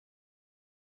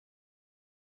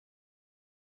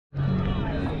Oh,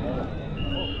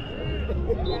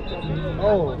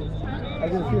 I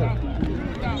didn't see it.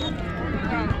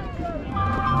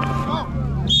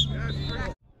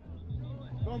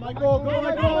 Go, Michael! Go,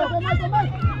 Michael! Go, Michael!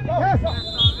 Go! Yes!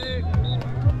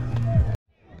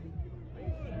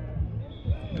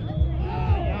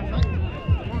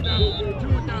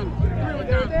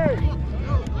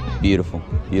 Beautiful,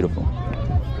 beautiful.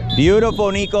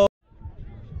 Beautiful, Nico.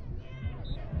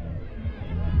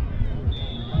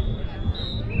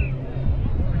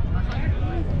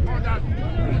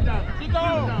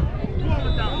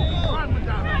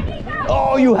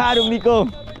 Oh, you had him, Nico.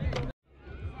 Okay,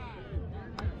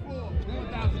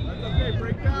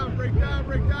 break down, break down,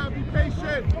 break down. Be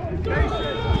patient. Be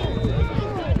patient.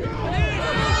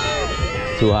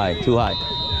 Too high, too high,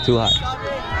 too high.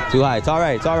 Too high. It's all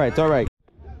right, it's all right, it's all right.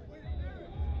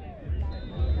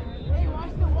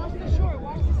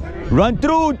 Run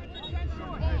through.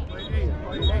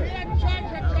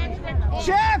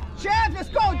 Chef, let's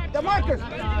go. The markers.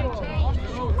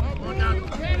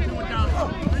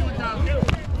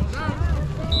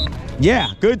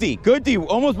 Yeah, good D, good D.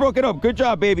 Almost broke it up. Good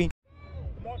job, baby.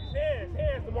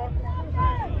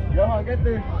 Johan, get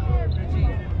there.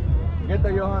 Get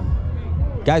there, Johan.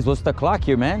 Guys, what's the clock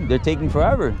here, man? They're taking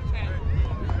forever.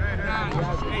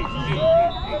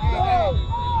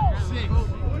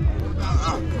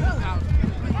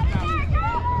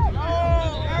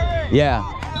 Yeah.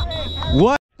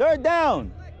 What? Third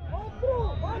down.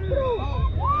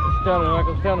 Tell me,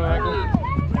 Michael. Tell me, Michael.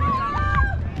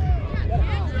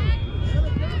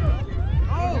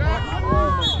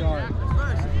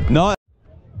 No.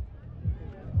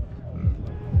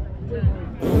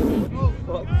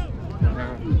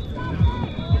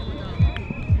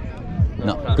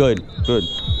 No, good, good.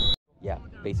 Yeah,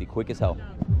 basically quick as hell.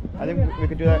 I think we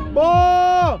could do that.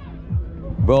 Ball!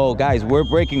 Bro, guys, we're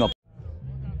breaking up.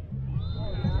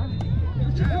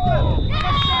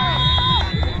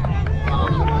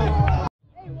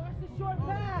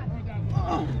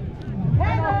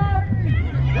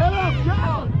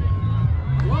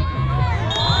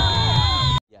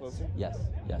 Yes,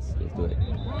 let's do it.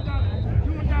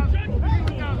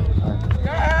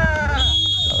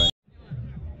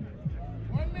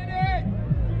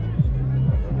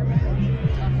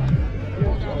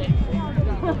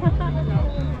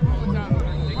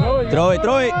 Throw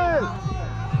it.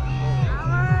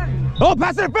 Oh,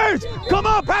 pass it first. Come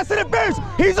on, pass it first.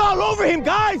 He's all over him,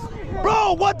 guys.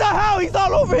 Bro, what the hell? He's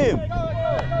all over him.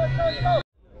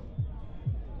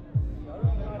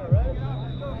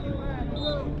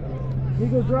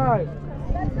 Eagle drive.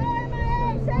 Let's go,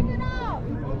 man. Shake it off.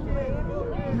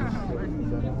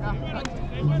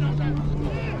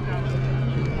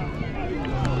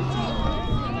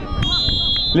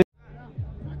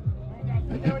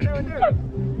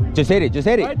 Just hit it.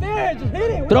 Right there, just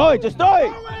hit it. Throw it.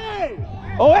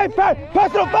 Oh, hey, pass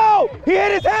it on foul. He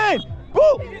hit his hand.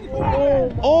 Woo.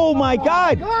 Oh my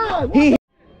God. He.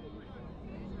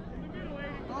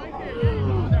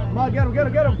 Come on, get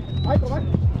him. Michael.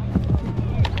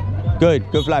 Good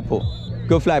flagpole.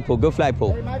 Good flagpole.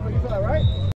 Hey, Michael, you saw that, right?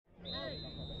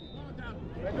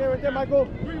 Right there, Michael.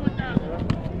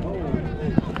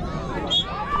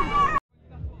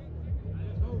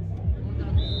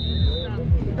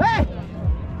 Hey!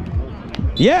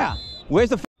 Yeah. Where's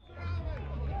the?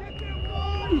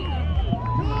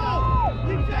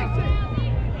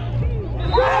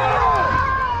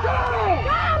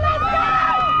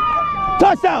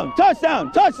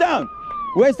 Touchdown.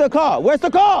 Where's the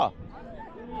car?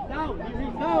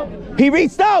 He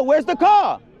reached out. Where's the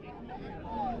car?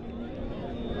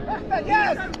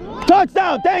 Yes!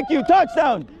 Touchdown. Thank you.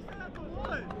 Touchdown.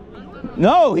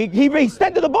 No, he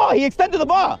extended the ball.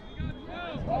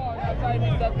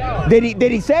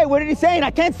 Did he say? What did he say?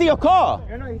 I can't see your car.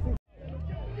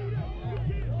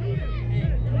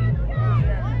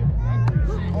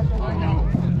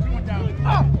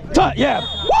 Yeah.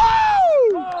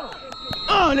 Woo!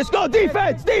 Let's go,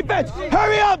 defense.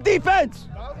 Hurry up, defense.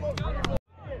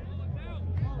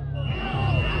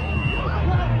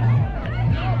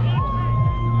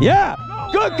 Yeah.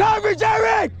 Good coverage,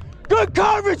 Eric. Good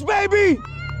coverage, baby.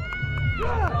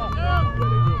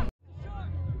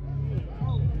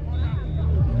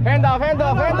 Hand off.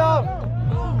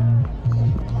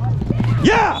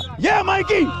 Yeah,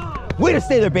 Mikey. Way to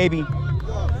stay there, baby.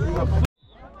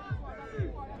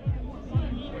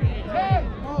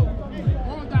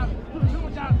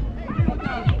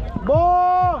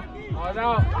 Ball!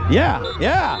 Yeah.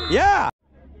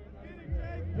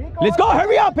 Let's go,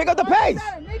 hurry up, pick up the pace.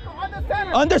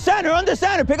 Under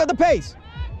center, pick up the pace.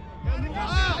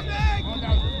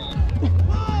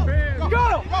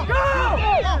 Go!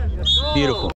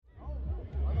 Beautiful.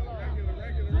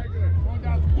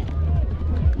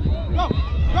 Go!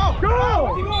 Go! Go!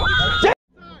 This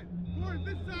side! Towards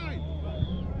this side!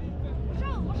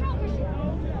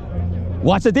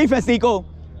 Watch the defense, Nico.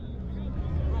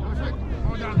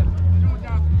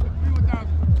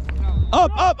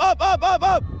 Up, up, up, up, up,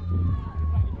 up.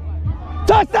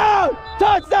 Touchdown!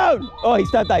 Touchdown! Oh, he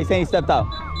stepped out. He's saying he stepped out.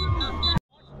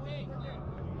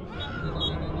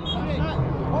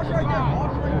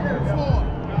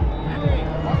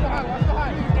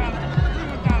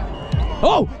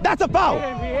 Oh, that's a foul.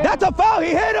 That's a foul. He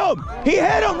hit him. He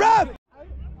hit him, ref.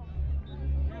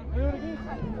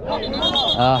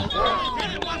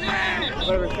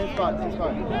 Whatever, same spot, same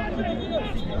spot.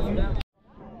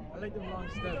 I like them long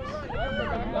steps.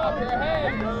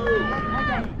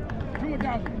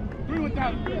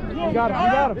 You got him,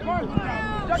 you got him.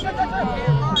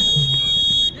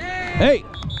 Hey.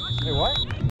 Hey, what?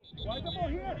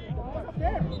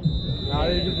 Nah,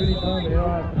 they just really dumb. They don't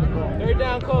have. Third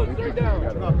down, coach. Third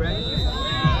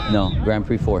down. No, Grand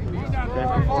Prix 4. Yo,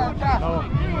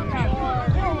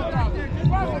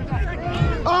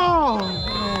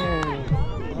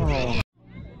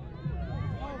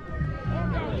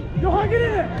 get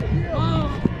in there.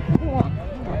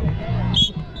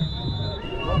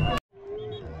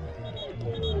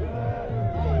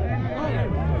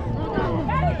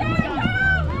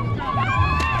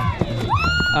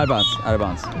 Out of bounds. Out of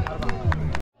bounds.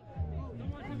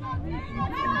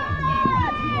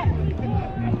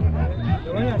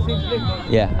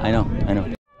 Yeah, I know. I know.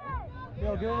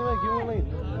 Yo, give him a lane. Give him a lane.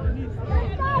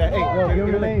 Yeah, hey, Yo, give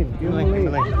him a lane. Give him a lane.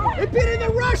 Impeding the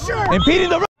rusher! Impeding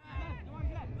the.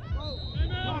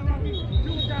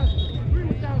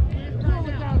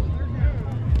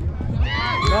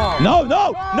 No,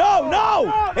 no, no, no!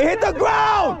 It hit the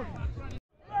ground!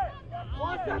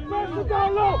 Watch that person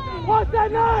down low! Watch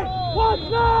that 9! Watch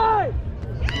 9!